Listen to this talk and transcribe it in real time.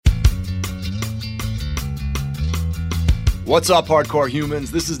What's up, hardcore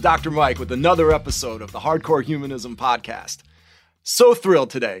humans? This is Dr. Mike with another episode of the Hardcore Humanism Podcast. So thrilled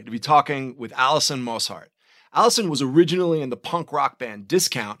today to be talking with Alison Mosshart. Alison was originally in the punk rock band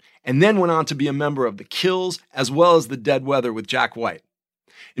Discount and then went on to be a member of The Kills as well as the Dead Weather with Jack White.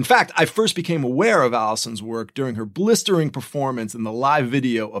 In fact, I first became aware of Alison's work during her blistering performance in the live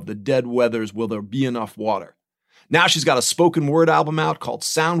video of the Dead Weather's Will There Be Enough Water. Now she's got a spoken word album out called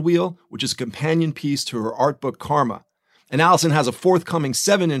Sound Wheel, which is a companion piece to her art book Karma. And Alison has a forthcoming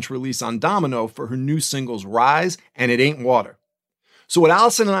 7-inch release on Domino for her new singles Rise and It Ain't Water. So what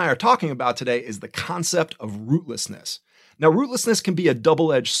Alison and I are talking about today is the concept of rootlessness. Now, rootlessness can be a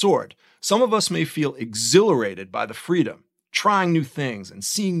double-edged sword. Some of us may feel exhilarated by the freedom, trying new things and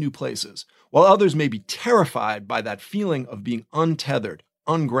seeing new places, while others may be terrified by that feeling of being untethered,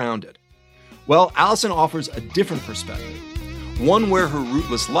 ungrounded. Well, Alison offers a different perspective, one where her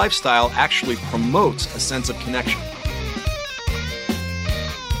rootless lifestyle actually promotes a sense of connection.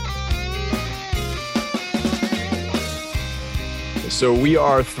 So we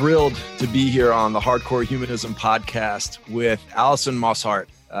are thrilled to be here on the Hardcore Humanism Podcast with Alison Mosshart,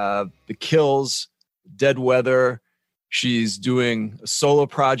 The Kills, Dead Weather. She's doing a solo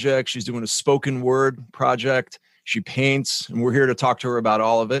project. She's doing a spoken word project. She paints, and we're here to talk to her about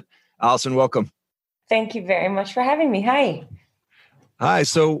all of it. Alison, welcome. Thank you very much for having me. Hi. Hi.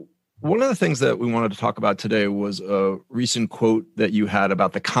 So one of the things that we wanted to talk about today was a recent quote that you had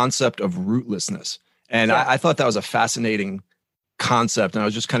about the concept of rootlessness. And yeah. I thought that was a fascinating concept. And I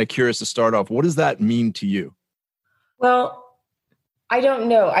was just kind of curious to start off. What does that mean to you? Well, I don't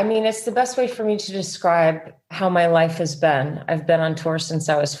know. I mean, it's the best way for me to describe how my life has been. I've been on tour since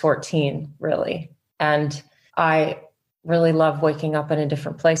I was 14, really. And I really love waking up in a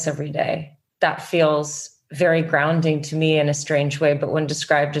different place every day. That feels very grounding to me in a strange way. But when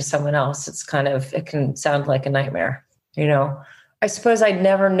described to someone else, it can sound like a nightmare. You know, I suppose I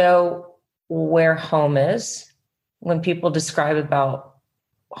never know where home is. When people describe about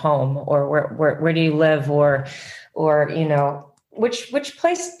home or where do you live or you know, which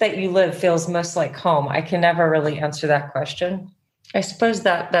place that you live feels most like home, I can never really answer that question. I suppose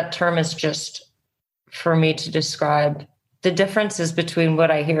that term is just for me to describe the differences between what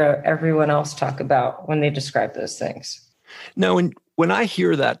I hear everyone else talk about when they describe those things. Now, when I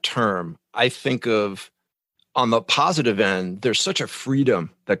hear that term, I think of, on the positive end, there's such a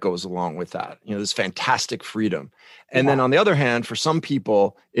freedom that goes along with that. You know, this fantastic freedom. And then on the other hand, for some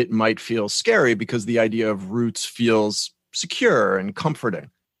people, it might feel scary because the idea of roots feels secure and comforting.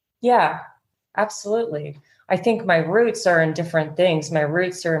 Yeah, absolutely. I think my roots are in different things. My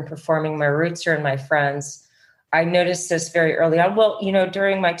roots are in performing. My roots are in my friends. I noticed this very early on. Well, you know,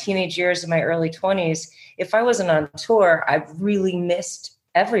 during my teenage years and my early 20s, if I wasn't on tour, I really missed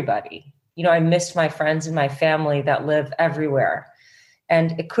everybody. You know, I missed my friends and my family that live everywhere.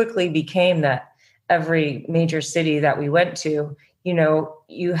 And it quickly became that every major city that we went to, you know,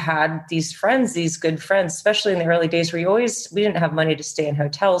 you had these friends, these good friends, especially in the early days where we didn't have money to stay in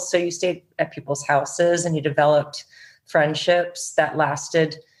hotels. So you stayed at people's houses and you developed friendships that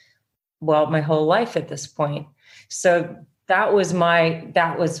lasted, well, my whole life at this point. So that was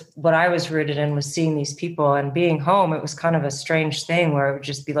what I was rooted in, was seeing these people and being home. It was kind of a strange thing where it would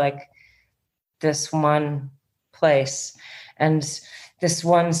just be like this one place and this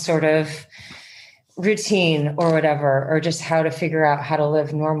one sort of routine or whatever, or just how to figure out how to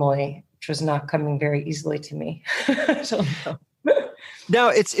live normally, which was not coming very easily to me. I don't know. No,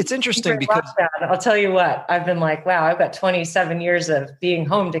 it's interesting because I'll tell you what, I've been like, wow, I've got 27 years of being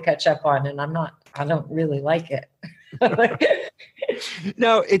home to catch up on, and I don't really like it.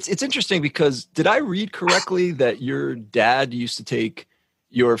 No, it's interesting because did I read correctly that your dad used to take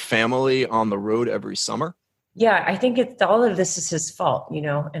your family on the road every summer? Yeah, I think all of this is his fault, you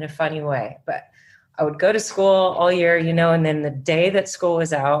know, in a funny way. But I would go to school all year, you know, and then the day that school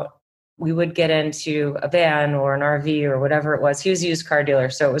was out, we would get into a van or an RV or whatever it was. He was a used car dealer,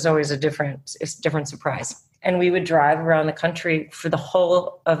 so it was always a different surprise. And we would drive around the country for the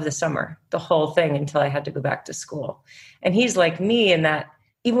whole of the summer, the whole thing, until I had to go back to school. And he's like me in that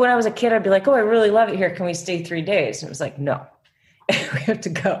even when I was a kid, I'd be like, oh, I really love it here. Can we stay 3 days? And it was like, no, we have to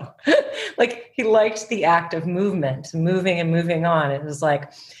go. Like, he liked the act of moving and moving on. It was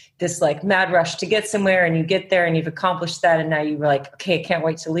like this like mad rush to get somewhere, and you get there and you've accomplished that. And now you were like, okay, can't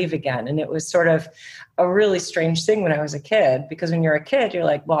wait to leave again. And it was sort of a really strange thing when I was a kid, because when you're a kid, you're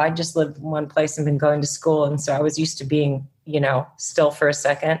like, well, I just lived in one place and been going to school. And so I was used to being, you know, still for a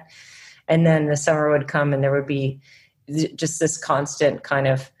second. And then the summer would come and there would be just this constant kind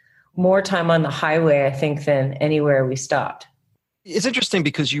of more time on the highway, I think, than anywhere we stopped. It's interesting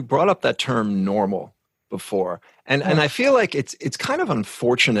because you brought up that term normal. before. And I feel like it's kind of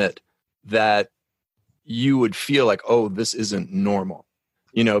unfortunate that you would feel like, oh, this isn't normal,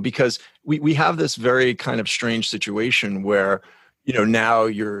 because we have this very kind of strange situation where, now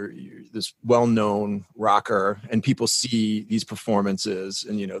you're this well-known rocker and people see these performances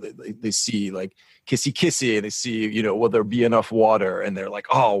and, they see like Kissy Kissy and they see, will there be enough water? And they're like,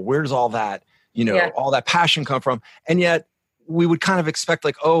 oh, where's all that, all that passion come from? And yet we would kind of expect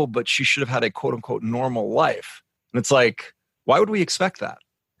like, oh, but she should have had a quote unquote normal life. And it's like, why would we expect that?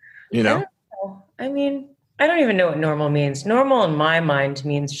 I mean, I don't even know what normal means. Normal in my mind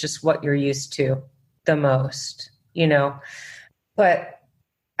means just what you're used to the most, But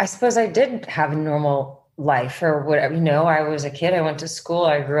I suppose I did have a normal life or whatever. I was a kid. I went to school.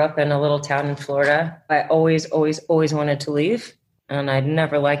 I grew up in a little town in Florida. I always, always, always wanted to leave. And I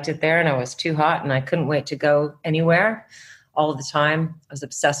never liked it there. And I was too hot and I couldn't wait to go anywhere all the time. I was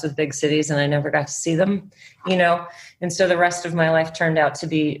obsessed with big cities and I never got to see them, And so the rest of my life turned out to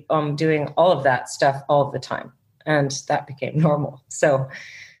be doing all of that stuff all the time. And that became normal. So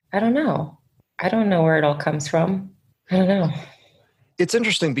I don't know. I don't know where it all comes from. I don't know. It's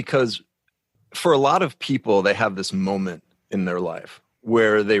interesting because for a lot of people, they have this moment in their life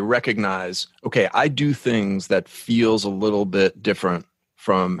where they recognize, okay, I do things that feels a little bit different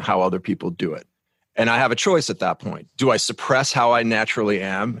from how other people do it. And I have a choice at that point. Do I suppress how I naturally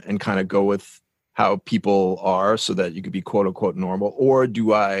am and kind of go with how people are so that you could be quote unquote normal? Or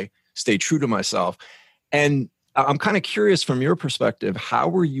do I stay true to myself? And I'm kind of curious from your perspective, how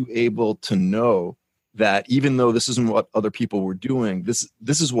were you able to know that even though this isn't what other people were doing, this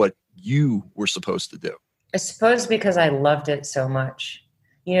is what you were supposed to do? I suppose because I loved it so much.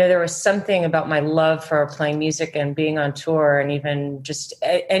 There was something about my love for playing music and being on tour and even just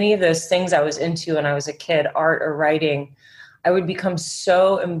any of those things I was into when I was a kid, art or writing. I would become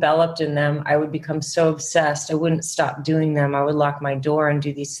so enveloped in them. I would become so obsessed. I wouldn't stop doing them. I would lock my door and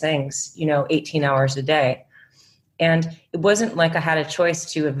do these things, 18 hours a day. And it wasn't like I had a choice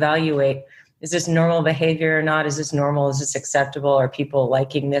to evaluate, is this normal behavior or not? Is this normal? Is this acceptable? Are people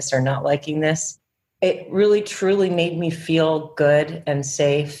liking this or not liking this? It really, truly made me feel good and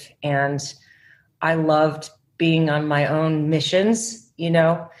safe. And I loved being on my own missions,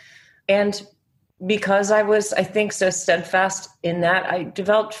 And because I was, I think, so steadfast in that, I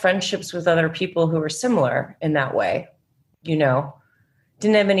developed friendships with other people who were similar in that way,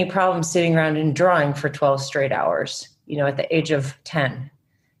 Didn't have any problem sitting around and drawing for 12 straight hours, at the age of 10.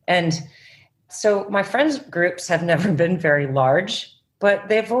 And so my friends groups have never been very large, but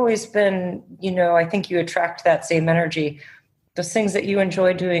they've always been, I think you attract that same energy, those things that you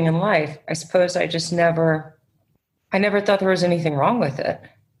enjoy doing in life. I suppose I never thought there was anything wrong with it.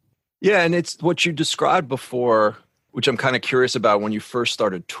 Yeah. And it's what you described before, which I'm kind of curious about when you first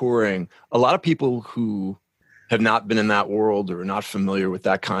started touring. A lot of people who have not been in that world or are not familiar with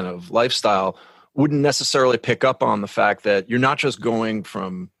that kind of lifestyle wouldn't necessarily pick up on the fact that you're not just going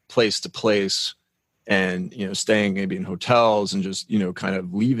from place to place and, staying maybe in hotels and just, kind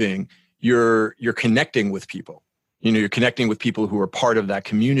of leaving. You're connecting with people. You're connecting with people who are part of that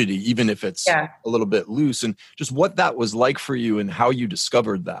community, even if it's a little bit loose, and just what that was like for you and how you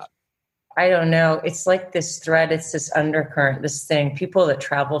discovered that. I don't know. It's like this thread. It's this undercurrent, this thing. People that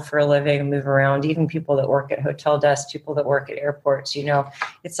travel for a living and move around, even people that work at hotel desks, people that work at airports,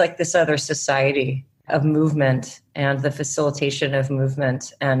 it's like this other society of movement and the facilitation of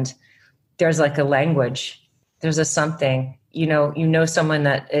movement. And there's like a language. There's a something, someone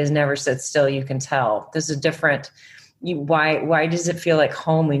that has never sit still, you can tell. There's a different... Why does it feel like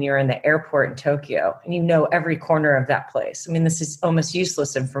home when you're in the airport in Tokyo and every corner of that place? I mean, this is almost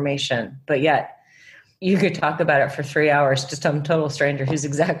useless information, but yet you could talk about it for 3 hours to some total stranger who's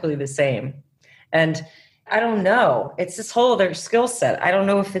exactly the same. And I don't know. It's this whole other skill set. I don't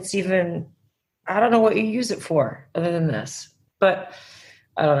know if it's even, I don't know what you use it for other than this, but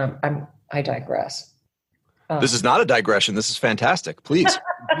I don't know. I digress. This is not a digression. This is fantastic. Please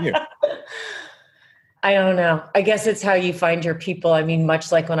continue. I don't know. I guess it's how you find your people. I mean,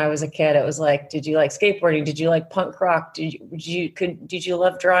 much like when I was a kid, it was like, did you like skateboarding? Did you like punk rock? Did you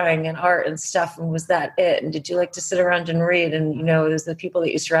love drawing and art and stuff? And was that it? And did you like to sit around and read? And, there's the people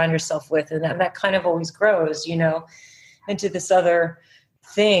that you surround yourself with. And that kind of always grows, into this other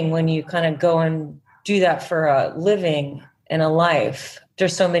thing when you kind of go and do that for a living and a life.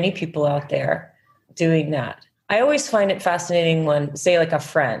 There's so many people out there doing that. I always find it fascinating when, say, like a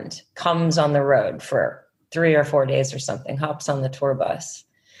friend comes on the road for 3 or 4 days or something, hops on the tour bus,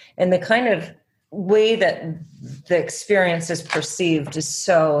 and the kind of way that the experience is perceived is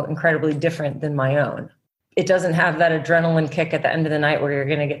so incredibly different than my own. It doesn't have that adrenaline kick at the end of the night where you're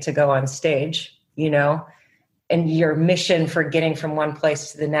going to get to go on stage. and your mission for getting from one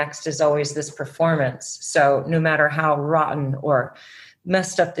place to the next is always this performance. So no matter how rotten or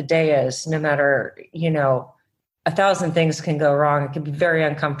messed up the day is, no matter, 1,000 things can go wrong. It can be very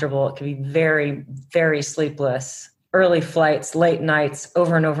uncomfortable. It can be very, very sleepless, early flights, late nights,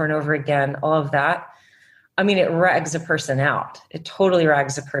 over and over and over again, all of that. I mean, it rags a person out. It totally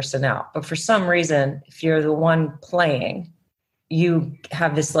rags a person out. But for some reason, if you're the one playing, you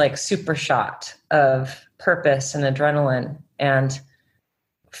have this like super shot of purpose and adrenaline and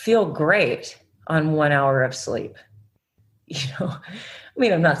feel great on 1 hour of sleep. I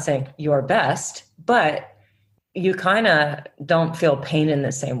mean, I'm not saying your best, but you kind of don't feel pain in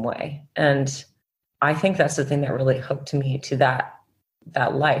the same way. And I think that's the thing that really hooked me to that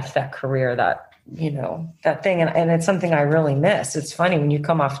life, that career, that thing. And it's something I really miss. It's funny when you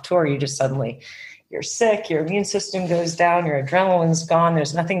come off tour, you just suddenly, you're sick, your immune system goes down, your adrenaline's gone.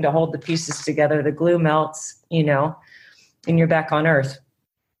 There's nothing to hold the pieces together. The glue melts, and you're back on earth,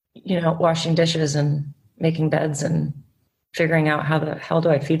 washing dishes and making beds and figuring out how the hell do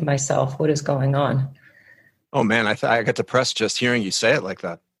I feed myself? What is going on? Oh man, I got depressed just hearing you say it like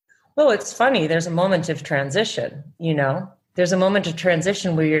that. Well, it's funny. There's a moment of transition, there's a moment of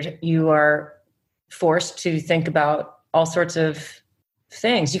transition where you are forced to think about all sorts of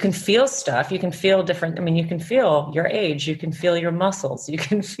things. You can feel stuff. You can feel different. I mean, you can feel your age. You can feel your muscles. You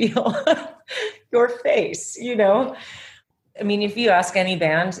can feel your face, I mean, if you ask any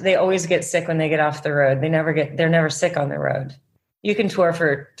band, they always get sick when they get off the road. They're never sick on the road. You can tour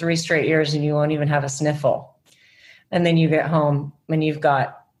for 3 straight years and you won't even have a sniffle. And then you get home and you've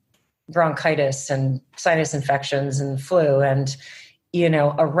got bronchitis and sinus infections and flu and,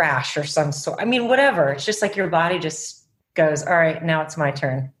 a rash or some sort. I mean, whatever. It's just like your body just goes, all right, now it's my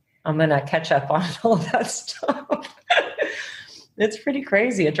turn. I'm going to catch up on all of that stuff. It's pretty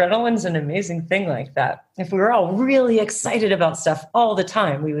crazy. Adrenaline's an amazing thing like that. If we were all really excited about stuff all the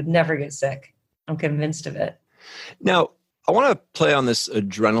time, we would never get sick. I'm convinced of it. Now, I want to play on this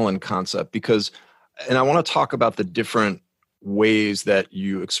adrenaline concept and I want to talk about the different ways that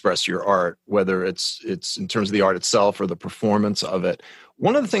you express your art, whether it's in terms of the art itself or the performance of it.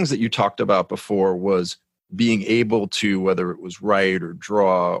 One of the things that you talked about before was being able to, whether it was write or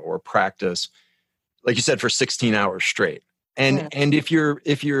draw or practice, like you said, for 16 hours straight. And if you're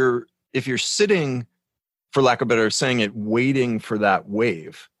sitting, for lack of better saying it, waiting for that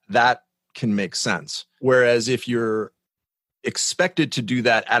wave, that can make sense. Whereas if you're expected to do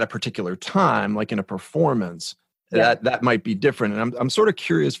that at a particular time, like in a performance, that might be different. And I'm sort of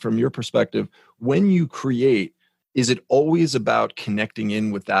curious from your perspective, when you create, is it always about connecting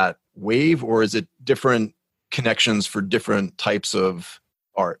in with that wave, or is it different connections for different types of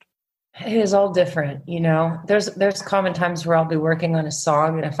art? It is all different. There's common times where I'll be working on a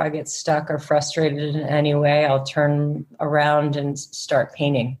song, and if I get stuck or frustrated in any way, I'll turn around and start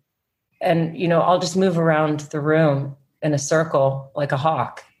painting. And, I'll just move around the room in a circle like a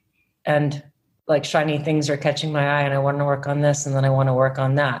hawk, and like shiny things are catching my eye and I want to work on this and then I want to work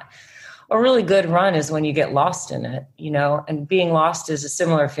on that. A really good run is when you get lost in it, and being lost is a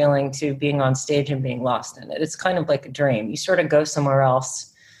similar feeling to being on stage and being lost in it. It's kind of like a dream. You sort of go somewhere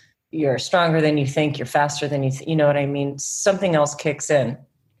else. You're stronger than you think, you're faster than you you know what I mean? Something else kicks in.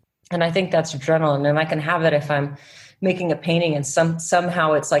 And I think that's adrenaline. And I can have that if I'm making a painting and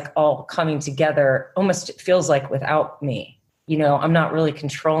somehow it's like all coming together. Almost it feels like without me, I'm not really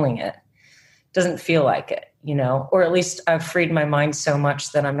controlling it. Doesn't feel like it, or at least I've freed my mind so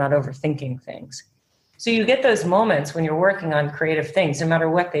much that I'm not overthinking things. So you get those moments when you're working on creative things, no matter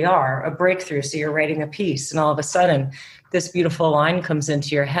what they are, a breakthrough. So you're writing a piece and all of a sudden this beautiful line comes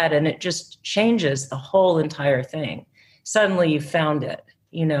into your head and it just changes the whole entire thing. Suddenly you found it,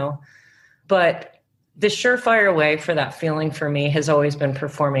 but the surefire way for that feeling for me has always been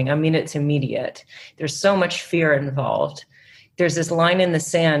performing. I mean, it's immediate. There's so much fear involved. There's this line in the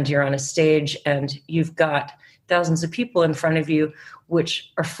sand. You're on a stage and you've got thousands of people in front of you,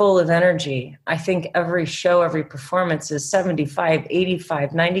 which are full of energy. I think every show, every performance is 75, 85,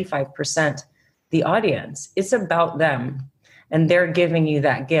 95% the audience. It's about them. And they're giving you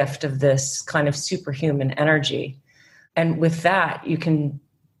that gift of this kind of superhuman energy. And with that, you can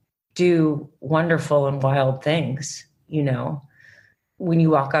do wonderful and wild things. When you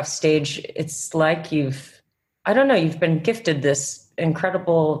walk off stage, it's like you've been gifted this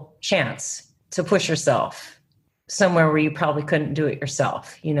incredible chance to push yourself somewhere where you probably couldn't do it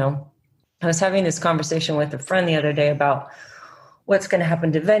yourself. I was having this conversation with a friend the other day about what's going to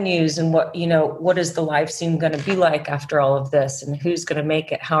happen to venues and what is the live scene going to be like after all of this, and who's going to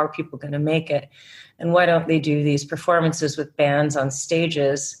make it? How are people going to make it? And why don't they do these performances with bands on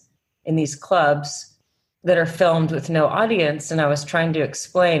stages in these clubs that are filmed with no audience. And I was trying to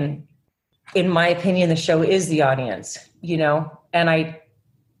explain, in my opinion, the show is the audience, and I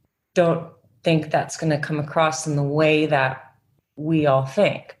don't think that's going to come across in the way that we all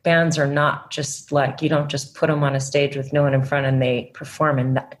think. Bands are not just like, you don't just put them on a stage with no one in front and they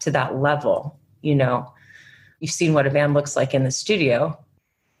perform to that level. You've seen what a band looks like in the studio.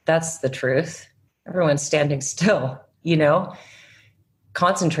 That's the truth. Everyone's standing still,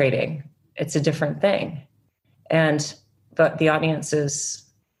 concentrating. It's a different thing. But the audience is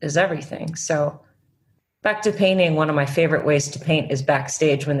everything. So back to painting, one of my favorite ways to paint is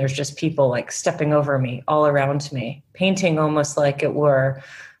backstage when there's just people like stepping over me, all around me. Painting almost like it were,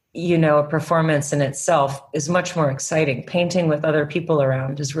 a performance in itself is much more exciting. Painting with other people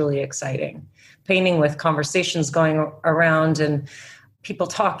around is really exciting. Painting with conversations going around and people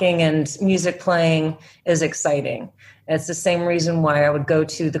talking and music playing is exciting. It's the same reason why I would go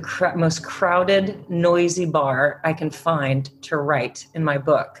to the most crowded, noisy bar I can find to write in my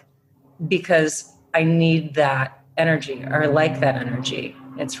book, because I need that energy, or I like that energy.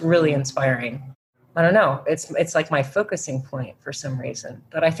 It's really inspiring. I don't know. It's like my focusing point for some reason.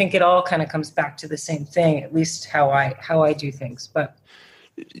 But I think it all kind of comes back to the same thing, at least how I do things. But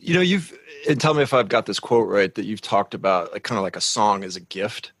and tell me if I've got this quote right, that you've talked about like kind of like a song as a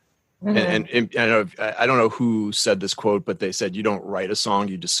gift. Mm-hmm. And I don't know who said this quote, but they said you don't write a song,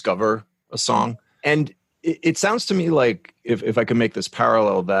 you discover a song. And it sounds to me like, if I can make this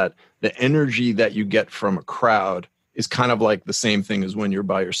parallel, that the energy that you get from a crowd is kind of like the same thing as when you're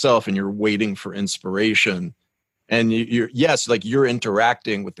by yourself and you're waiting for inspiration. And you're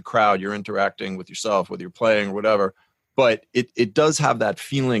interacting with the crowd, you're interacting with yourself, whether you're playing or whatever. But it does have that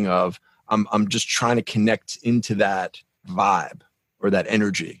feeling of I'm just trying to connect into that vibe or that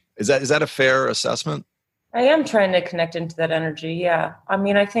energy. Is that a fair assessment? I am trying to connect into that energy. Yeah. I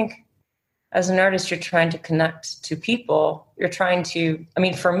mean, I think as an artist, you're trying to connect to people.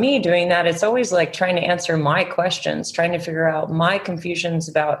 For me doing that, it's always like trying to answer my questions, trying to figure out my confusions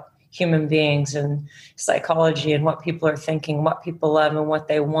about human beings and psychology and what people are thinking, what people love and what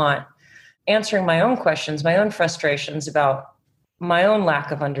they want. Answering my own questions, my own frustrations about my own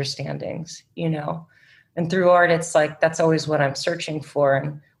lack of understandings, and through art, it's like, that's always what I'm searching for.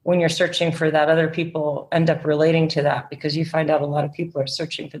 And when you're searching for that, other people end up relating to that, because you find out a lot of people are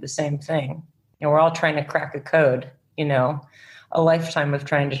searching for the same thing. We're all trying to crack a code, a lifetime of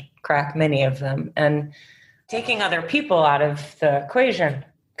trying to crack many of them. And taking other people out of the equation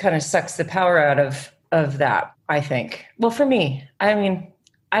kind of sucks the power out of that, I think. Well, for me, I mean,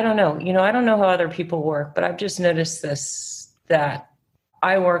 I don't know. I don't know how other people work, but I've just noticed that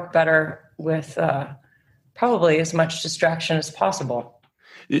I work better with probably as much distraction as possible.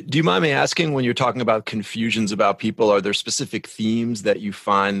 Do you mind me asking, when you're talking about confusions about people, are there specific themes that you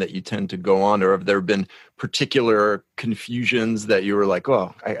find that you tend to go on, or have there been particular confusions that you were like,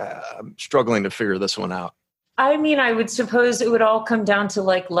 oh, I'm struggling to figure this one out? I mean, I would suppose it would all come down to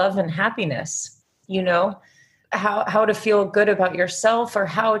like love and happiness, how to feel good about yourself, or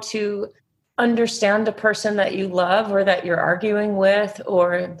how to understand a person that you love or that you're arguing with,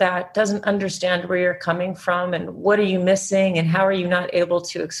 or that doesn't understand where you're coming from, and what are you missing and how are you not able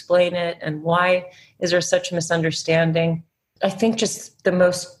to explain it, and why is there such misunderstanding? I think just the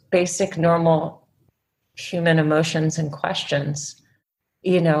most basic, normal human emotions and questions,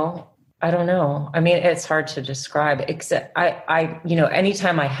 I don't know. I mean, it's hard to describe, except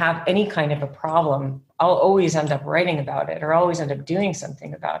anytime I have any kind of a problem, I'll always end up writing about it, or always end up doing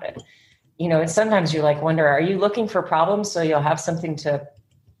something about it. And sometimes you wonder, are you looking for problems so you'll have something to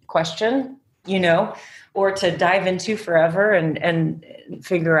question, or to dive into forever and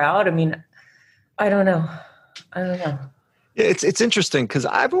figure out? I mean, I don't know. It's interesting, because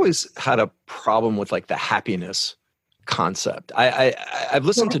I've always had a problem with like the happiness concept. I've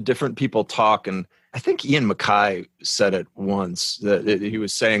listened to different people talk, and I think Ian MacKaye said it once, that he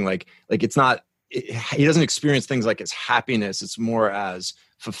was saying like it's not, he doesn't experience things like as happiness. It's more as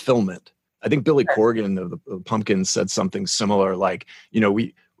fulfillment. I think Billy Corgan of the Pumpkins said something similar. Like,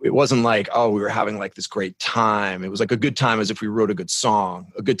 it wasn't like, oh, we were having like this great time. It was like a good time as if we wrote a good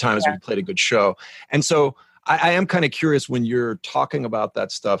song, a good time as we played a good show. And so I am kind of curious, when you're talking about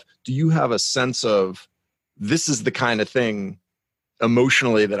that stuff, do you have a sense of, this is the kind of thing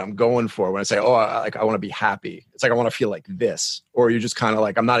emotionally that I'm going for when I say, oh, I want to be happy? It's like, I want to feel like this. Or you're just kind of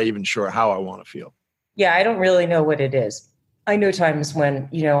like, I'm not even sure how I want to feel. Yeah, I don't really know what it is. I know times when,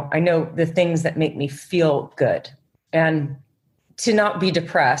 I know the things that make me feel good. And to not be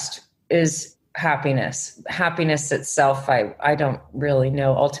depressed is Happiness itself, I don't really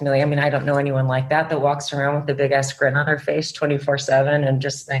know ultimately. I mean, I don't know anyone like that walks around with a big ass grin on their face 24/7 and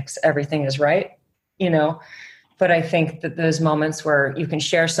just thinks everything is right, you know. But I think that those moments where you can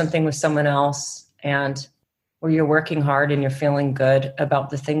share something with someone else and where you're working hard and you're feeling good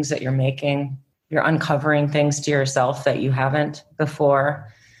about the things that you're making, you're uncovering things to yourself that you haven't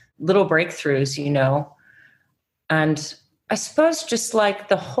before, little breakthroughs, you know. And I suppose just like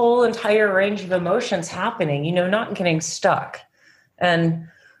the whole entire range of emotions happening, you know, not getting stuck.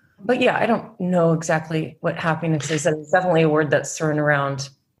 But yeah, I don't know exactly what happiness is. And it's definitely a word that's thrown around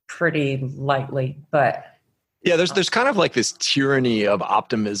pretty lightly, but yeah, there's kind of like this tyranny of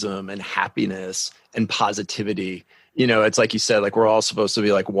optimism and happiness and positivity. You know, it's like you said, like we're all supposed to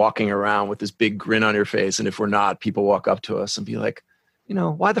be like walking around with this big grin on your face. And if we're not, people walk up to us and be like, you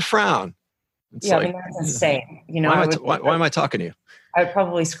know, why the frown? It's yeah, like, I mean, that's insane. You know, why am I talking to you? I would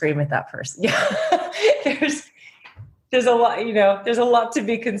probably scream at that person. Yeah. there's a lot, you know, there's a lot to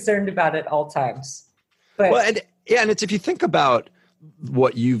be concerned about at all times. But well, and it's, if you think about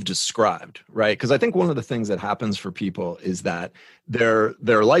what you've described, right? Because I think one of the things that happens for people is that their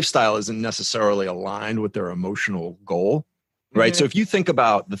lifestyle isn't necessarily aligned with their emotional goal, right? Mm-hmm. So if you think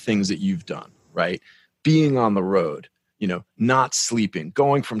about the things that you've done, right? Being on the road, you know, not sleeping,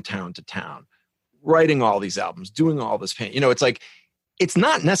 going from town to town, writing all these albums, doing all this pain, you know, it's like, it's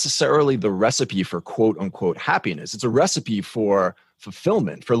not necessarily the recipe for quote unquote happiness. It's a recipe for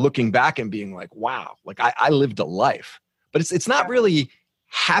fulfillment, for looking back and being like, wow, like I lived a life. But it's not really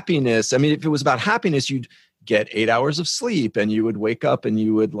happiness. I mean, if it was about happiness, you'd get 8 hours of sleep and you would wake up and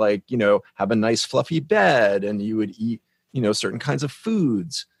you would, like, you know, have a nice fluffy bed and you would eat, you know, certain kinds of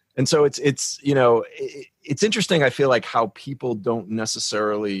foods. And so it's you know, it's interesting. I feel like how people don't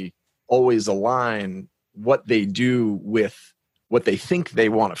necessarily always align what they do with what they think they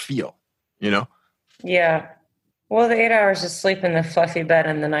want to feel, you know? Yeah. Well, the 8 hours of sleep in the fluffy bed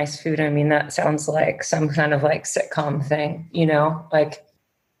and the nice food, I mean, that sounds like some kind of like sitcom thing, you know? Like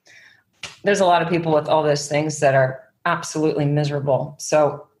there's a lot of people with all those things that are absolutely miserable.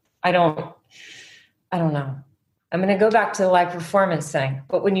 So I don't know. I'm going to go back to the live performance thing.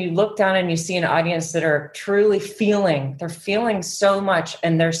 But when you look down and you see an audience that are truly they're feeling so much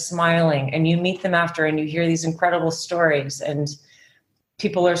and they're smiling, and you meet them after and you hear these incredible stories and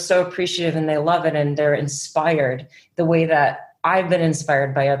people are so appreciative and they love it and they're inspired the way that I've been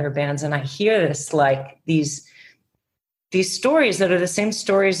inspired by other bands. And I hear this, like these stories that are the same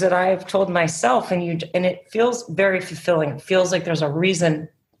stories that I've told myself, and it feels very fulfilling. It feels like there's a reason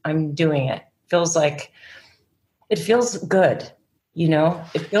I'm doing it. It feels good, you know,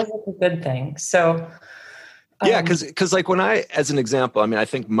 it feels like a good thing. So yeah, because like when as an example, I mean, I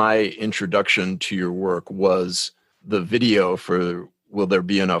think my introduction to your work was the video for Will There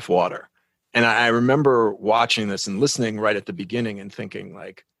Be Enough Water? And I remember watching this and listening right at the beginning and thinking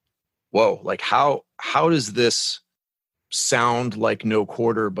like, whoa, like how does this sound like No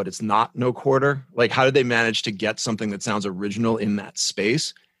Quarter, but it's not No Quarter? Like, how did they manage to get something that sounds original in that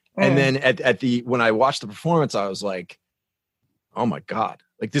space? And then when I watched the performance, I was like, oh my God,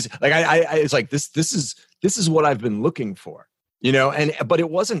 like this, like I it's like, this is what I've been looking for, you know? But it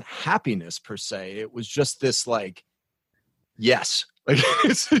wasn't happiness per se. It was just this like, yes, like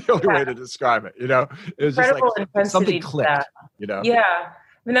it's the only way to describe it, you know? It was incredible just like something clicked, you know? Yeah. I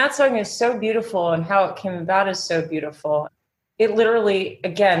mean, that song is so beautiful and how it came about is so beautiful. It literally,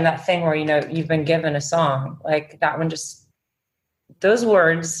 again, that thing where, you know, you've been given a song, like that one, just those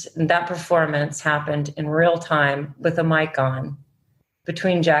words and that performance happened in real time with a mic on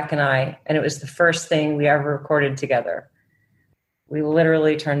between Jack and I. And it was the first thing we ever recorded together. We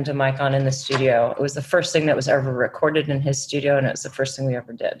literally turned a mic on in the studio. It was the first thing that was ever recorded in his studio. And it was the first thing we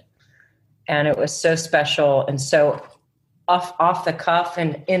ever did. And it was so special and so off the cuff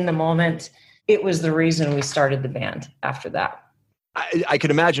and in the moment. It was the reason we started the band after that. I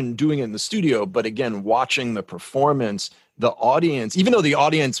could imagine doing it in the studio, but again, watching the performance, the audience, even though the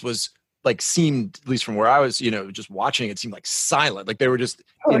audience was like seemed, at least from where I was, you know, just watching it seemed like silent, like they were just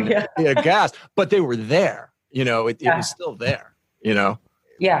aghast, but they were there, you know, it was still there, you know?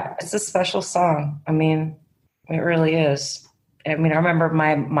 Yeah. It's a special song. I mean, it really is. I mean, I remember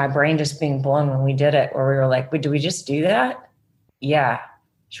my brain just being blown when we did it, where we were like, wait, did we just do that? Yeah.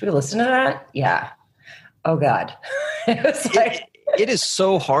 Should we listen to that? Yeah. Oh God. It was like, it is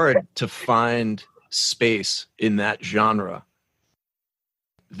so hard to find space in that genre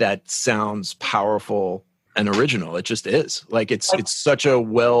that sounds powerful and original. It just is. Like it's such a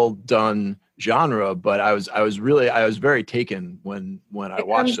well done genre, but I was very taken when I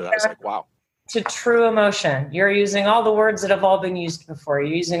watched it. I was like, wow. to true emotion. You're using all the words that have all been used before.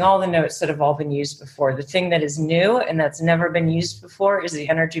 You're using all the notes that have all been used before. The thing that is new and that's never been used before is the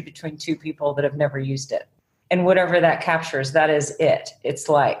energy between two people that have never used it. And whatever that captures, that is it. It's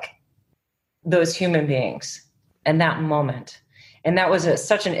like those human beings and that moment. And that was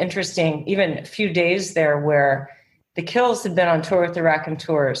such an interesting, even a few days there where the Kills had been on tour with the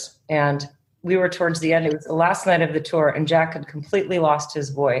Raconteurs, and we were towards the end. It was the last night of the tour, and Jack had completely lost his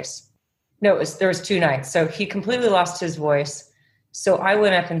voice. No, there was 2 nights. So he completely lost his voice. So I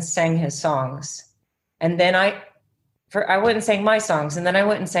went up and sang his songs. And then I went and sang my songs. And then I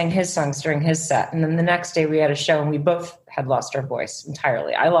went and sang his songs during his set. And then the next day we had a show and we both had lost our voice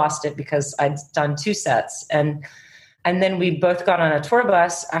entirely. I lost it because I'd done 2 sets. And then we both got on a tour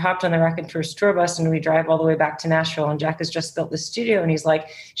bus. I hopped on the Raconteurs tour bus and we drive all the way back to Nashville. And Jack has just built the studio. And he's like,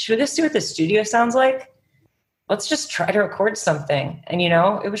 should we just see what the studio sounds like? Let's just try to record something. And,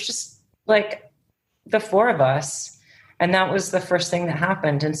 it was just like the 4 of us. And that was the first thing that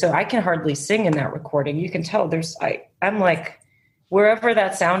happened. And so I can hardly sing in that recording. You can tell I'm like, wherever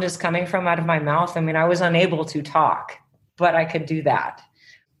that sound is coming from out of my mouth. I mean, I was unable to talk, but I could do that.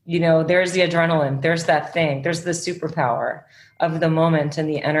 There's the adrenaline, there's that thing, there's the superpower of the moment and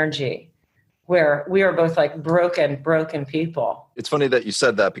the energy where we are both like broken people. It's funny that you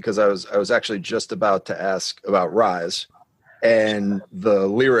said that because I was actually just about to ask about Rise and the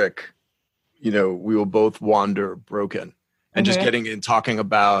lyric, we will both wander broken, and just getting in talking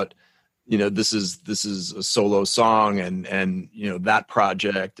about, this is a solo song and that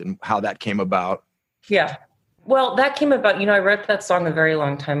project and how that came about. Yeah. Well, that came about, I wrote that song a very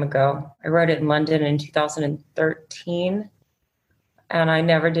long time ago. I wrote it in London in 2013, and I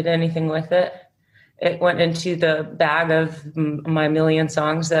never did anything with it. It went into the bag of my million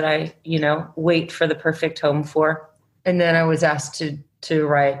songs that I, wait for the perfect home for. And then I was asked to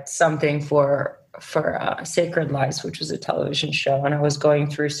write something for Sacred Lies, which was a television show. And I was going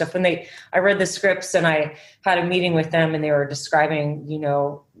through stuff. And I read the scripts and I had a meeting with them and they were describing,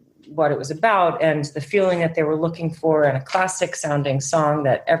 what it was about and the feeling that they were looking for in a classic sounding song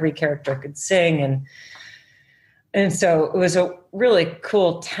that every character could sing. And so it was a really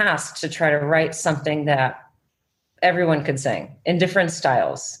cool task to try to write something that everyone could sing in different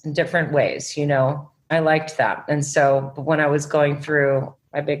styles, in different ways, I liked that. And so when I was going through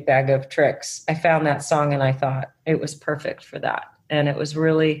my big bag of tricks, I found that song and I thought it was perfect for that. And it was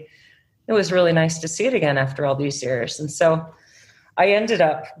really nice to see it again after all these years. And so I ended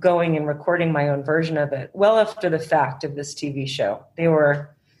up going and recording my own version of it well after the fact of this TV show.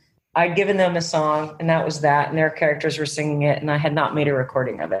 I'd given them a song and that was that, and their characters were singing it, and I had not made a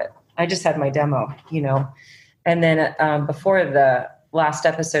recording of it. I just had my demo, And then before the last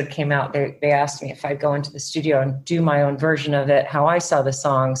episode came out, they asked me if I'd go into the studio and do my own version of it, how I saw the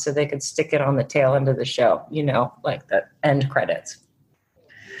song, so they could stick it on the tail end of the show, like the end credits.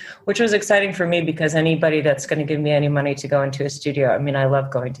 Which was exciting for me because anybody that's going to give me any money to go into a studio, I mean, I love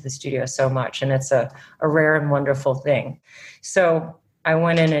going to the studio so much, and it's a rare and wonderful thing. So I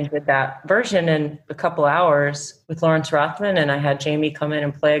went in and did that version in a couple hours with Lawrence Rothman, and I had Jamie come in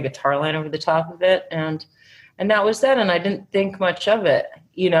and play a guitar line over the top of it. And that was that. And I didn't think much of it,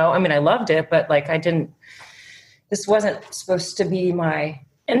 I mean, I loved it, but this wasn't supposed to be my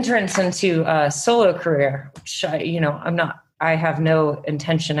entrance into a solo career, which I have no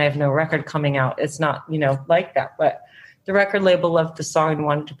intention. I have no record coming out. It's not, like that, but the record label loved the song and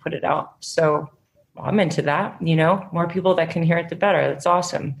wanted to put it out. So I'm into that, more people that can hear it, the better. That's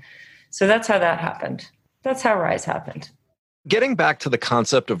awesome. So that's how that happened. That's how Rise happened. Getting back to the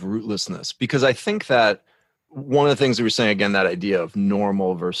concept of rootlessness, because I think that one of the things that we're saying, again, that idea of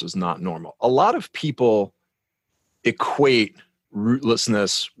normal versus not normal, a lot of people equate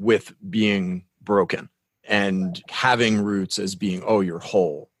rootlessness with being broken. And having roots as being, oh, you're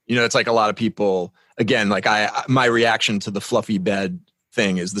whole. It's like a lot of people, again, like my reaction to the fluffy bed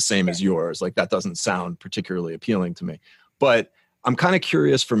thing is the same as yours. Like that doesn't sound particularly appealing to me. But I'm kind of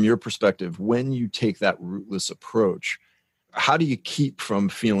curious from your perspective, when you take that rootless approach, how do you keep from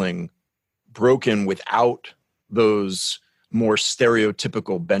feeling broken without those more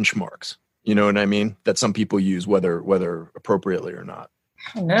stereotypical benchmarks? You know what I mean? That some people use, whether appropriately or not.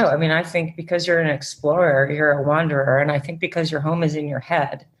 No, I mean, I think because you're an explorer, you're a wanderer. And I think because your home is in your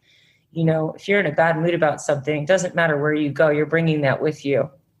head, if you're in a bad mood about something, it doesn't matter where you go, you're bringing that with you.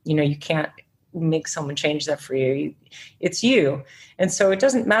 You can't make someone change that for you. It's you. And so it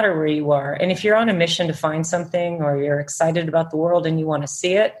doesn't matter where you are. And if you're on a mission to find something, or you're excited about the world and you want to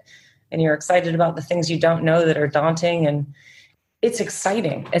see it, and you're excited about the things you don't know that are daunting, and it's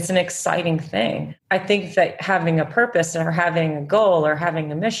exciting. It's an exciting thing. I think that having a purpose or having a goal or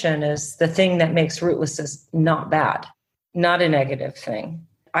having a mission is the thing that makes rootlessness not bad, not a negative thing.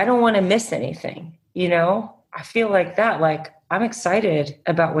 I don't want to miss anything, you know? I feel like that, like I'm excited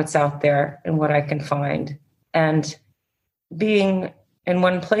about what's out there and what I can find. And being in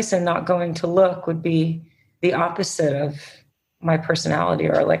one place and not going to look would be the opposite of my personality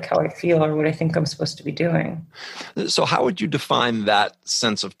or like how I feel or what I think I'm supposed to be doing. So how would you define that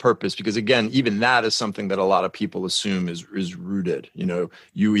sense of purpose? Because again, even that is something that a lot of people assume is rooted. You know,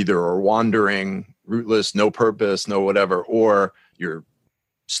 you either are wandering, rootless, no purpose, no whatever, or you're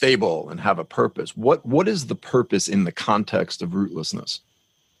stable and have a purpose. What is the purpose in the context of rootlessness?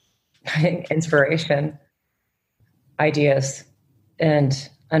 Inspiration, ideas, and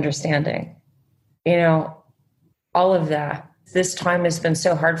understanding. You know, all of that. This time has been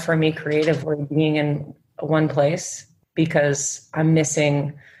so hard for me creatively being in one place because I'm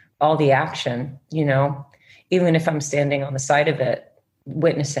missing all the action, you know, even if I'm standing on the side of it,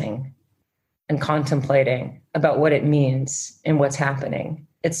 witnessing and contemplating about what it means and what's happening.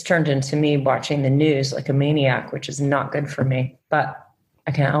 It's turned into me watching the news like a maniac, which is not good for me, but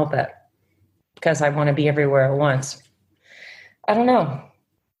I can't help it because I want to be everywhere at once. I don't know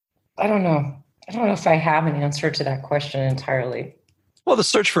if I have an answer to that question entirely. Well, the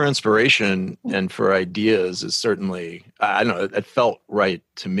search for inspiration and for ideas is certainly, I don't know, it felt right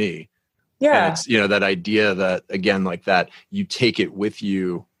to me. Yeah. And it's, you know, that idea that, again, like that, you take it with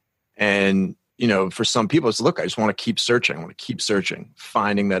you. And, you know, for some people, it's, look, I just want to keep searching. I want to keep searching,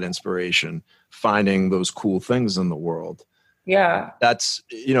 finding that inspiration, finding those cool things in the world. Yeah. That's,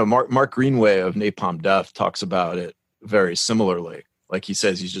 you know, Mark Greenway of Napalm Death talks about it very similarly. Like he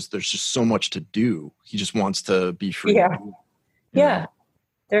says, there's just so much to do. He just wants to be free. Yeah. Yeah.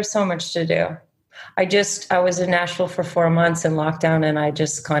 There's so much to do. I was in Nashville for 4 months in lockdown, and I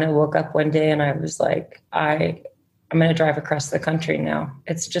just kind of woke up one day and I was like, I'm going to drive across the country now.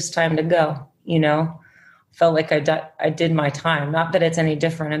 It's just time to go. You know, felt like I did my time. Not that it's any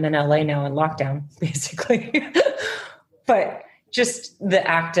different. I'm in LA now in lockdown, basically, but just the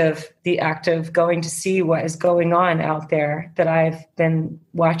act of going to see what is going on out there that I've been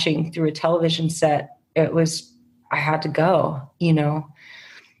watching through a television set. I had to go, you know,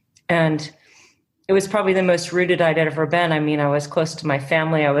 and it was probably the most rooted I'd ever been. I mean, I was close to my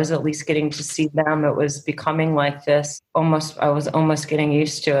family. I was at least getting to see them. It was becoming like this. I was almost getting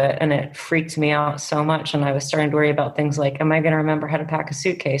used to it, and it freaked me out so much. And I was starting to worry about things like, am I going to remember how to pack a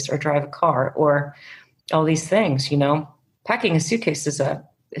suitcase or drive a car or all these things, you know? Packing a suitcase is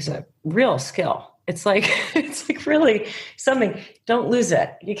a real skill. It's like really something. Don't lose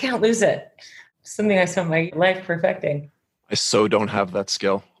it. You can't lose it. Something I spent my life perfecting. I so don't have that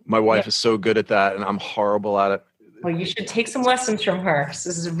skill. My wife is so good at that, and I'm horrible at it. Well, you should take some lessons from her. This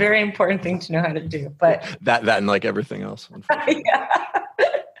is a very important thing to know how to do. But that and like everything else. Yeah.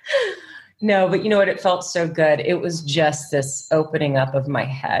 No, but you know what? It felt so good. It was just this opening up of my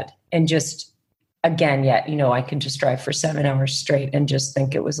head, and just again, yet, you know, I could just drive for 7 hours straight and just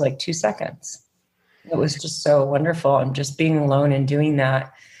think it was like 2 seconds. It was just so wonderful. And just being alone and doing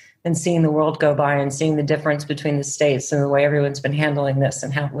that and seeing the world go by and seeing the difference between the states and the way everyone's been handling this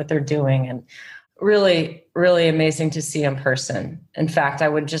and what they're doing. And really, really amazing to see in person. In fact, I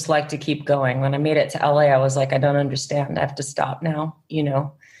would just like to keep going. When I made it to LA, I was like, I don't understand. I have to stop now, you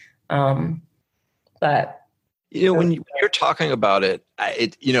know? But you know, when you're talking about it,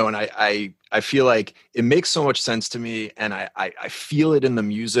 you know, and I feel like it makes so much sense to me, and I feel it in the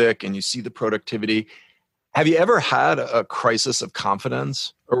music, and you see the productivity. Have you ever had a crisis of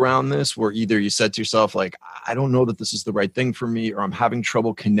confidence around this, where either you said to yourself, like, I don't know that this is the right thing for me, or I'm having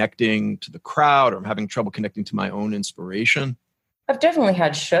trouble connecting to the crowd, or I'm having trouble connecting to my own inspiration? I've definitely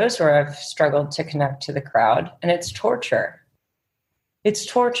had shows where I've struggled to connect to the crowd, and it's torture. It's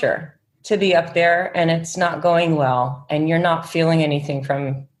torture to be up there and it's not going well, and you're not feeling anything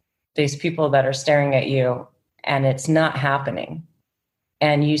from these people that are staring at you, and it's not happening.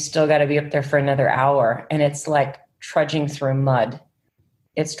 And you still got to be up there for another hour, and it's like trudging through mud.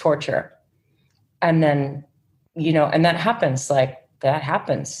 It's torture. And then, you know, and that happens.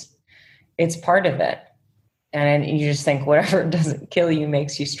 It's part of it. And you just think whatever doesn't kill you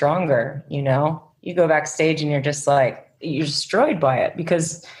makes you stronger, you know? You go backstage and you're just like, you're destroyed by it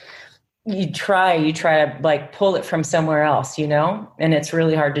because you try to like pull it from somewhere else, you know? And it's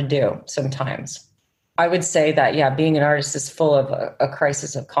really hard to do sometimes. I would say that, yeah, being an artist is full of a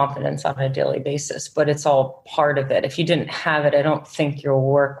crisis of confidence on a daily basis, but it's all part of it. If you didn't have it, I don't think your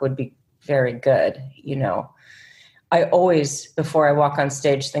work would be very good, you know? I always, before I walk on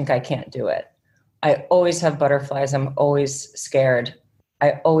stage, think I can't do it. I always have butterflies. I'm always scared.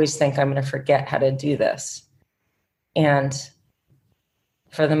 I always think I'm going to forget how to do this. And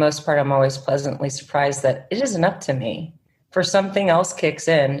for the most part, I'm always pleasantly surprised that it isn't up to me. For something else kicks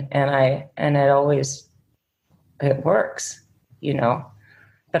in and it works, you know.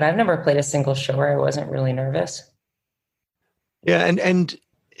 But I've never played a single show where I wasn't really nervous. Yeah, and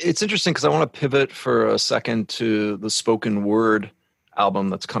it's interesting because I want to pivot for a second to the spoken word album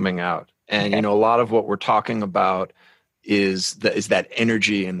that's coming out. And, you know, a lot of what we're talking about is that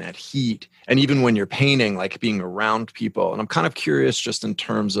energy and that heat. And even when you're painting, like being around people. And I'm kind of curious just in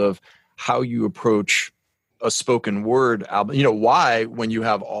terms of how you approach a spoken word album, you know, why, when you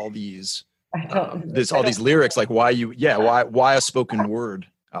have all these, these lyrics, like why a spoken word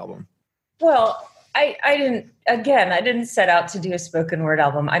album? Well, I didn't set out to do a spoken word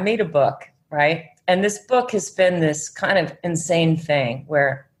album. I made a book, right? And this book has been this kind of insane thing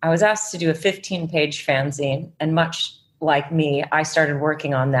where I was asked to do a 15-page fanzine, and much like me, I started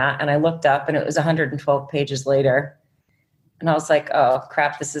working on that, and I looked up and it was 112 pages later. And I was like, oh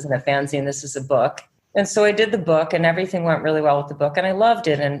crap, this isn't a fanzine, this is a book. And so I did the book, and everything went really well with the book, and I loved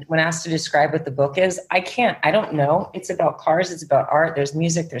it. And when asked to describe what the book is, I don't know. It's about cars, it's about art, there's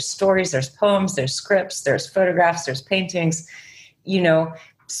music, there's stories, there's poems, there's scripts, there's photographs, there's paintings, you know,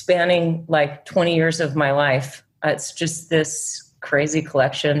 spanning like 20 years of my life. It's just this crazy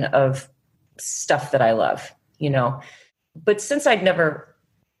collection of stuff that I love, you know. But since I'd never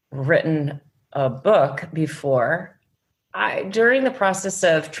written a book before, during the process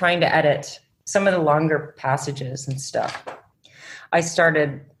of trying to edit some of the longer passages and stuff, I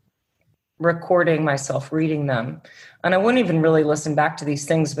started recording myself reading them. And I wouldn't even really listen back to these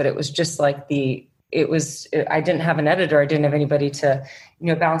things, but it was just like I didn't have an editor. I didn't have anybody to, you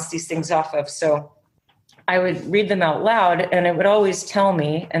know, bounce these things off of. So I would read them out loud, and it would always tell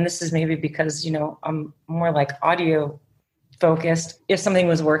me, and this is maybe because, you know, I'm more like audio focused, if something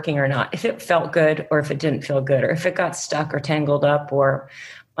was working or not, if it felt good or if it didn't feel good, or if it got stuck or tangled up, or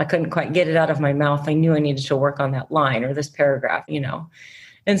I couldn't quite get it out of my mouth. I knew I needed to work on that line or this paragraph, you know.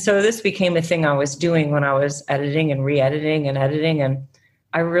 And so this became a thing I was doing when I was editing and re-editing and editing. And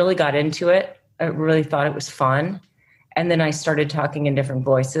I really got into it. I really thought it was fun. And then I started talking in different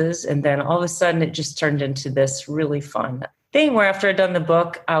voices. And then all of a sudden it just turned into this really fun thing where after I'd done the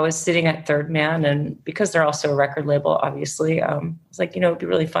book, I was sitting at Third Man. And because they're also a record label, obviously, I was like, you know, it'd be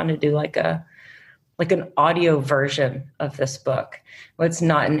really fun to do like an audio version of this book. Well, it's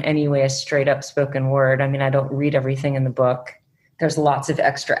not in any way a straight up spoken word. I mean, I don't read everything in the book. There's lots of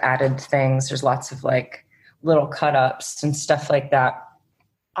extra added things. There's lots of like little cut ups and stuff like that.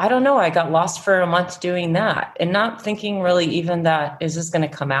 I don't know. I got lost for a month doing that and not thinking really even that, is this going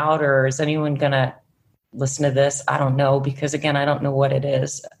to come out or is anyone going to listen to this? I don't know, because again, I don't know what it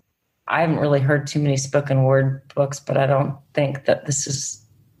is. I haven't really heard too many spoken word books, but I don't think that this is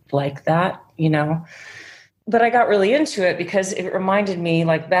like that, you know. But I got really into it because it reminded me,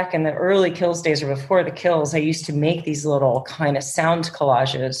 like back in the early Kills days or before the Kills, I used to make these little kind of sound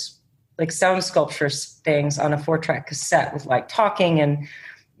collages, like sound sculpture things on a 4-track cassette with like talking and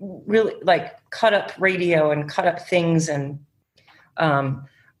really like cut up radio and cut up things and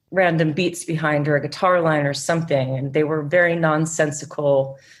random beats behind or a guitar line or something. And they were very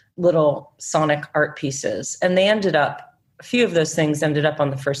nonsensical little sonic art pieces. And a few of those things ended up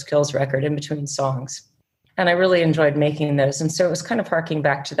on the first Kills record in between songs. And I really enjoyed making those. And so it was kind of harking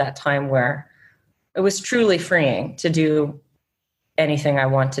back to that time where it was truly freeing to do anything I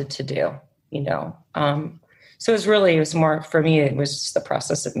wanted to do, you know. So it was more, for me, it was just the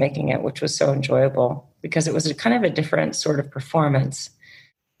process of making it, which was so enjoyable because it was a kind of a different sort of performance.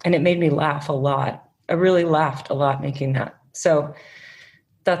 And it made me laugh a lot. I really laughed a lot making that. So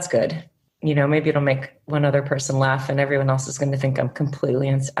that's good. You know, maybe it'll make one other person laugh and everyone else is going to think I'm completely,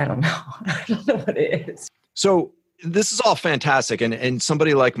 I don't know. I don't know what it is. So this is all fantastic. And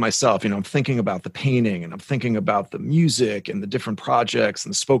somebody like myself, you know, I'm thinking about the painting and I'm thinking about the music and the different projects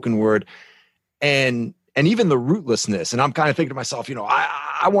and the spoken word and even the rootlessness. And I'm kind of thinking to myself, you know,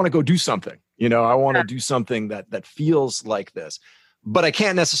 I want to go do something, you know, I want to do something that feels like this, but I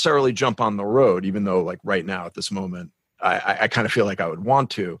can't necessarily jump on the road, even though like right now at this moment, I kind of feel like I would want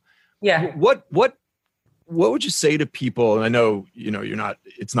to. Yeah. What would you say to people? And I know, you know,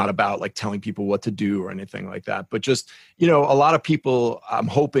 it's not about like telling people what to do or anything like that, but just, you know, a lot of people I'm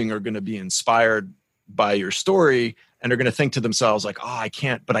hoping are going to be inspired by your story and are going to think to themselves like, oh, I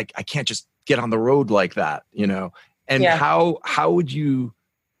can't just get on the road like that, you know? And how would you,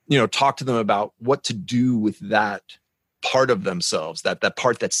 you know, talk to them about what to do with that part of themselves, that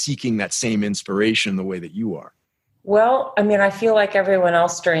part that's seeking that same inspiration the way that you are? Well, I mean, I feel like everyone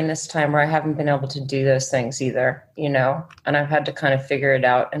else during this time where I haven't been able to do those things either, and I've had to kind of figure it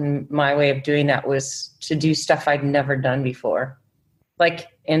out. And my way of doing that was to do stuff I'd never done before, like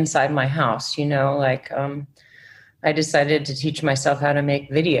inside my house, I decided to teach myself how to make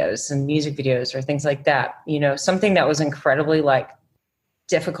videos and music videos or things like that, something that was incredibly like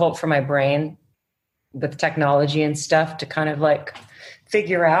difficult for my brain with technology and stuff to kind of like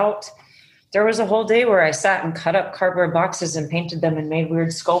figure out. There was a whole day where I sat and cut up cardboard boxes and painted them and made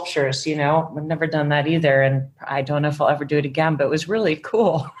weird sculptures, I've never done that either. And I don't know if I'll ever do it again, but it was really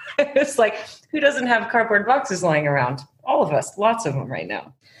cool. It's like, who doesn't have cardboard boxes lying around? All of us, lots of them right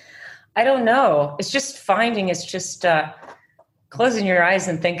now. I don't know. It's just closing your eyes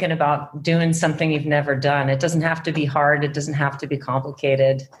and thinking about doing something you've never done. It doesn't have to be hard. It doesn't have to be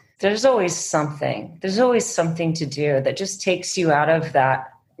complicated. There's always something. There's always something to do that just takes you out of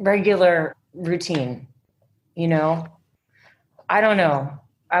that regular routine. I don't know.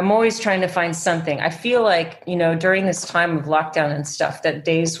 I'm always trying to find something. I feel like, during this time of lockdown and stuff, that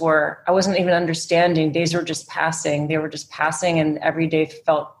days were, I wasn't even understanding. Days were just passing. They were just passing, and every day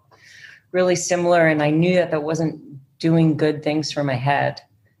felt really similar. And I knew that wasn't doing good things for my head.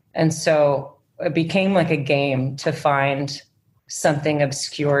 And so it became like a game to find something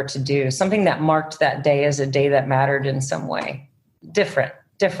obscure to do, something that marked that day as a day that mattered in some way,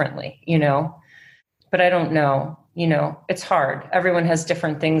 differently, but I don't know, it's hard. Everyone has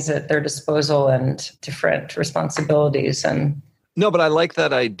different things at their disposal and different responsibilities. And no, but I like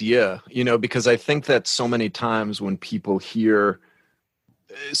that idea, because I think that so many times when people hear,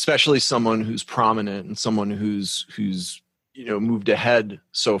 especially someone who's prominent and someone who's moved ahead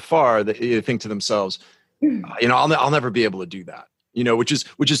so far, they think to themselves, I'll never be able to do that, which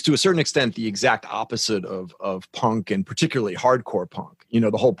is to a certain extent the exact opposite of punk, and particularly hardcore punk.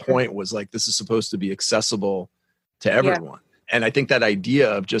 The whole point was like, this is supposed to be accessible to everyone. Yeah. And I think that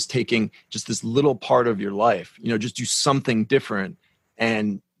idea of just taking just this little part of your life, just do something different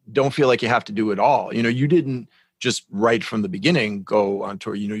and don't feel like you have to do it all. You didn't just right from the beginning go on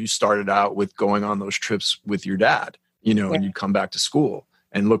tour. You started out with going on those trips with your dad, and you'd come back to school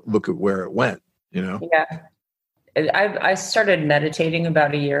and look at where it went, Yeah. I started meditating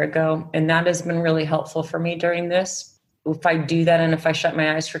about a year ago, and that has been really helpful for me during this. If I do that, and if I shut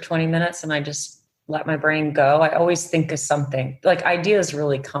my eyes for 20 minutes and I just let my brain go, I always think of something. Like, ideas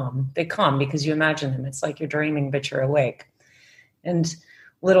really come. They come because you imagine them. It's like you're dreaming, but you're awake. And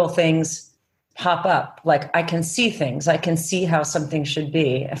little things pop up. Like, I can see things. I can see how something should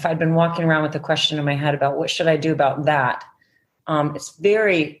be. If I'd been walking around with a question in my head about what should I do about that, it's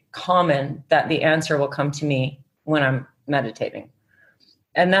very common that the answer will come to me when I'm meditating.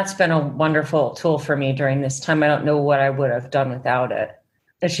 And that's been a wonderful tool for me during this time. I don't know what I would have done without it.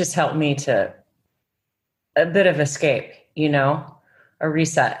 It's just helped me to a bit of escape, a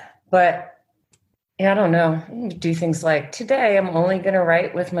reset. But I don't know. Do things like today, I'm only going to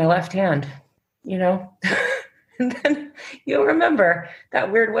write with my left hand, and then you'll remember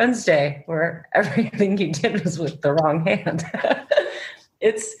that weird Wednesday where everything you did was with the wrong hand.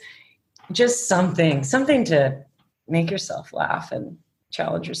 It's just something to make yourself laugh and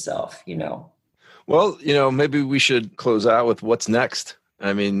challenge yourself, Well, maybe we should close out with what's next.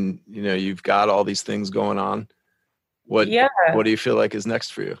 I mean, you've got all these things going on. What do you feel like is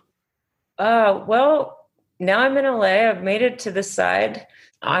next for you? Well, now I'm in LA. I've made it to this side.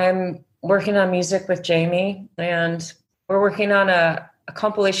 I'm working on music with Jamie, and we're working on a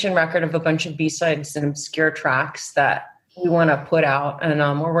compilation record of a bunch of B-sides and obscure tracks that we want to put out. And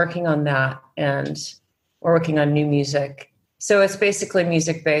we're working on that, and we're working on new music. So it's basically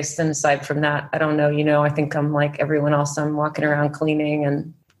music based. And aside from that, I don't know, I think I'm like everyone else. I'm walking around cleaning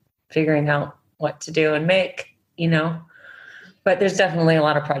and figuring out what to do and make, but there's definitely a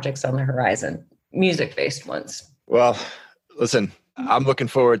lot of projects on the horizon, music based ones. Well, listen, I'm looking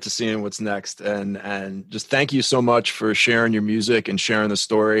forward to seeing what's next, and just thank you so much for sharing your music and sharing the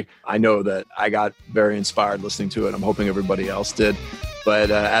story. I know that I got very inspired listening to it. I'm hoping everybody else did.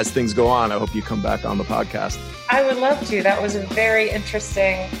 But as things go on, I hope you come back on the podcast. I would love to. That was a very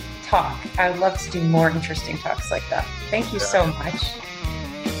interesting talk. I would love to do more interesting talks like that. Thank you so much.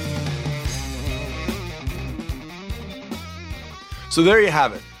 So there you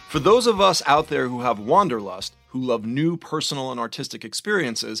have it. For those of us out there who have wanderlust, who love new personal and artistic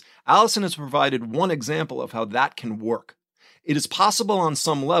experiences, Allison has provided one example of how that can work. It is possible on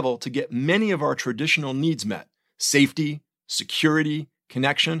some level to get many of our traditional needs met: safety, security,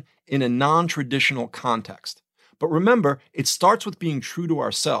 connection, in a non-traditional context. But remember, it starts with being true to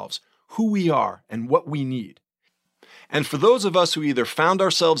ourselves, who we are and what we need. And for those of us who either found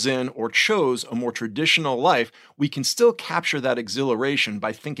ourselves in or chose a more traditional life, we can still capture that exhilaration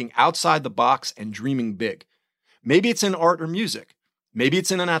by thinking outside the box and dreaming big. Maybe it's in art or music. Maybe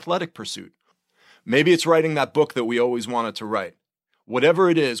it's in an athletic pursuit. Maybe it's writing that book that we always wanted to write. Whatever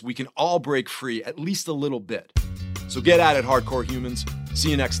it is, we can all break free at least a little bit. So get at it, hardcore humans.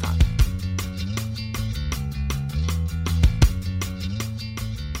 See you next time.